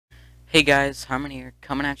Hey guys, Harmony here,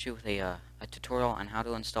 coming at you with a tutorial on how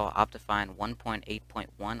to install Optifine 1.8.1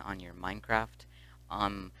 on your Minecraft.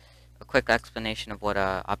 Um, a quick explanation of what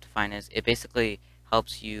Optifine is. It basically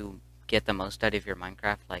helps you get the most out of your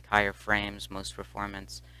Minecraft, like higher frames, most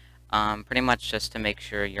performance. Pretty much just to make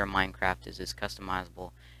sure your Minecraft is as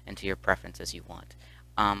customizable and to your preference as you want.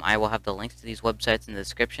 I will have the links to these websites in the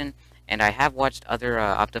description, and I have watched other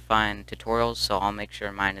Optifine tutorials, so I'll make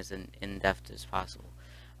sure mine is in-depth as possible.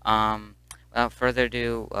 Um, Without further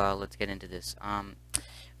ado, let's get into this.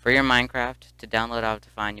 For your Minecraft, to download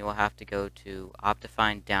Optifine, you will have to go to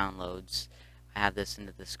Optifine Downloads. I have this in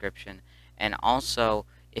the description. And also,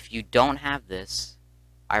 if you don't have this,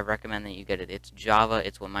 I recommend that you get it. It's Java.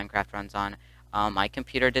 It's what Minecraft runs on. My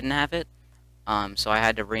computer didn't have it, so I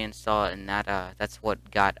had to reinstall it, and that's what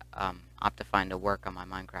got Optifine to work on my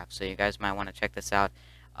Minecraft. So you guys might want to check this out.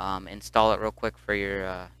 Install it real quick for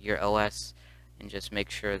your OS, and just make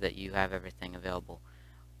sure that you have everything available.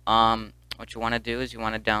 What you want to do is you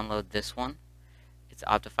want to download this one. It's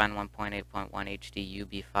Optifine 1.8.1 HD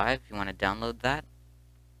UB5. You want to download that.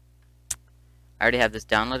 I already have this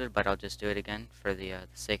downloaded, but I'll just do it again for the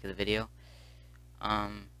sake of the video. You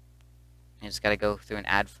just gotta go through an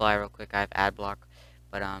ad fly real quick. I have ad block,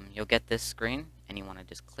 but you'll get this screen, and you want to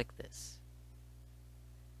just click this,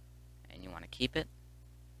 and you want to keep it.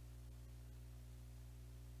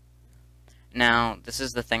 Now, this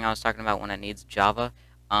is the thing I was talking about when it needs Java.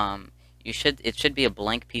 It should be a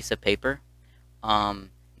blank piece of paper. Now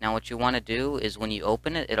what you want to do is when you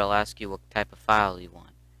open it, it'll ask you what type of file you want.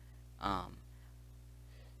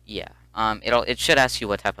 It should ask you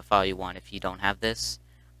what type of file you want if you don't have this.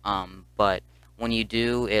 But when you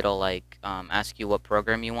do, it'll like ask you what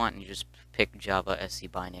program you want, and you just pick Java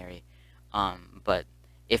SC binary. But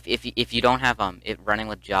if you don't have it running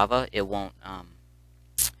with Java, it won't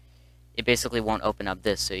it basically won't open up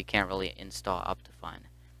this, so you can't really install Optifine.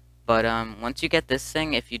 But once you get this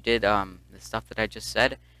thing, if you did the stuff that I just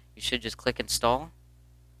said, you should just click install,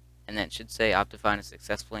 and then it should say Optifine is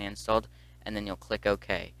successfully installed, and then you'll click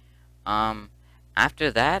OK.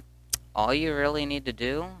 After that, all you really need to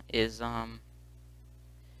do is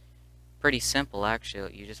pretty simple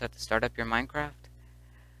actually. You just have to start up your Minecraft.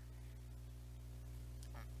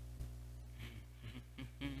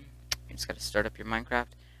 You just got to start up your Minecraft.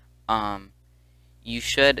 You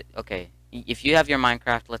should, okay, if you have your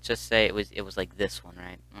Minecraft, let's just say it was like this one,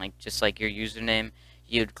 right? Like just like your username,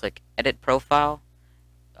 you'd click edit profile,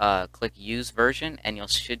 click use version, and you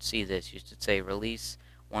should see this. You should say release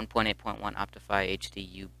 1.8.1 Optifine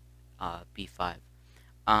HD B5.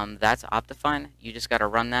 That's Optifine. You just gotta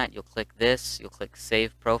run that. You'll click this. You'll click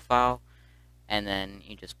save profile, and then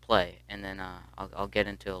you just play. And then I'll get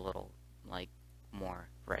into a little like more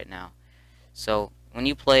right now. So when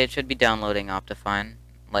you play, it should be downloading Optifine,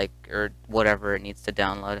 like, or whatever it needs to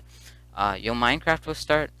download. Your Minecraft will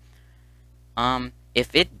start.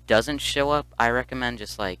 If it doesn't show up, I recommend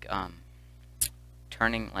just like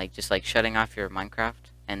shutting off your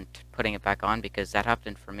Minecraft and putting it back on, because that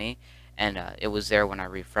happened for me, and it was there when I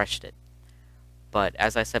refreshed it. But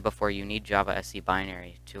as I said before, you need Java SC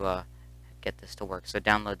binary to get this to work. So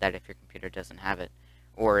download that if your computer doesn't have it,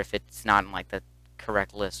 or if it's not in like the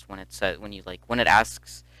correct list when it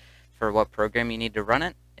asks for what program you need to run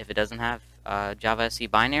it. If it doesn't have Java SC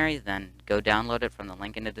binary, then go download it from the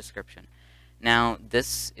link in the description. Now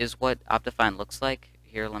this is what Optifine looks like.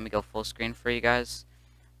 Here, let me go full screen for you guys.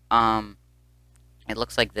 It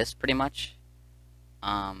looks like this pretty much.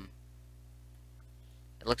 It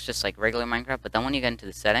looks just like regular Minecraft, but then when you get into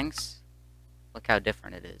the settings, look how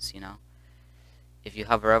different it is, you know. If you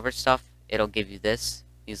hover over stuff, it'll give you these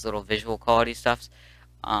little visual quality stuffs.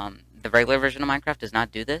 The regular version of Minecraft does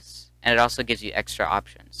not do this, and it also gives you extra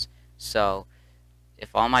options. So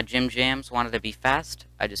if all my gym jams wanted to be fast,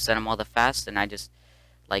 I just set them all to fast, and I just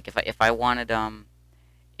like if I wanted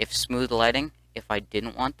if smooth lighting, if I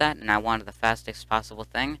didn't want that and I wanted the fastest possible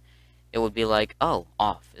thing, it would be like, oh,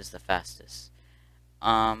 off is the fastest.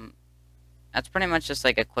 That's pretty much just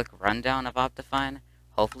like a quick rundown of Optifine.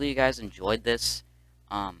 Hopefully you guys enjoyed this.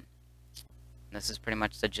 This is pretty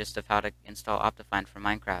much the gist of how to install Optifine for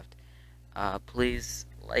Minecraft. Please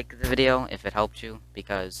like the video if it helped you,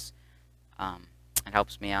 because it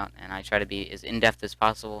helps me out, and I try to be as in-depth as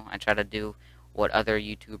possible. I try to do what other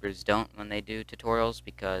YouTubers don't when they do tutorials,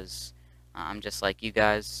 because I'm just like you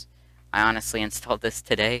guys. I honestly installed this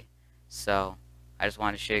today, so I just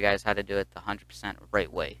wanted to show you guys how to do it the 100%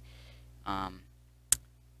 right way.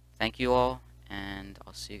 Thank you all, and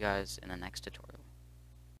I'll see you guys in the next tutorial.